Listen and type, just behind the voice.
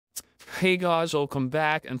Hey guys, welcome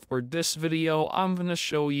back, and for this video I'm gonna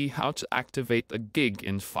show you how to activate a gig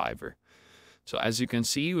in Fiverr. So as you can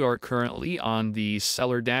see, we are currently on the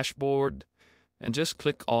seller dashboard, and just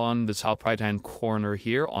click on the top right hand corner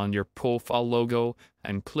here on your profile logo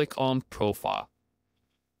and click on profile.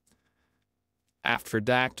 After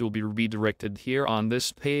that, you'll be redirected here on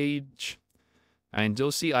this page, and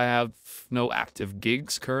you'll see I have no active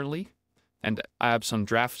gigs currently, and I have some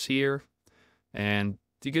drafts here, and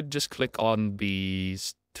you could just click on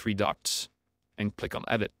these three dots and click on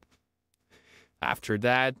edit. After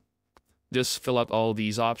that, just fill out all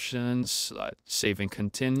these options, save and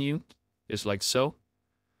continue, just like so.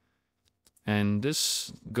 And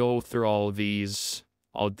just go through all these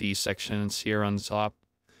sections here on the top.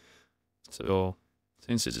 So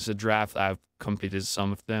since it's a draft, I've completed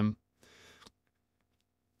some of them.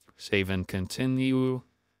 Save and continue.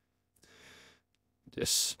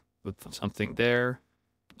 Just put something there.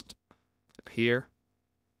 Here,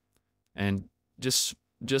 and just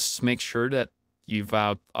make sure that you've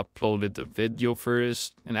uploaded the video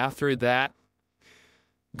first, and after that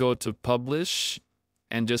go to publish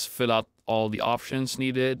and just fill out all the options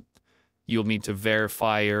needed. You'll need to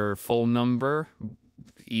verify your phone number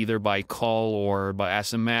either by call or by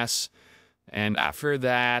SMS, and after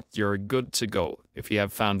that you're good to go. If you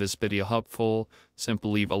have found this video helpful,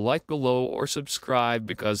 simply leave a like below or subscribe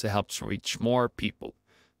because it helps reach more people.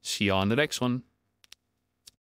 See you on the next one.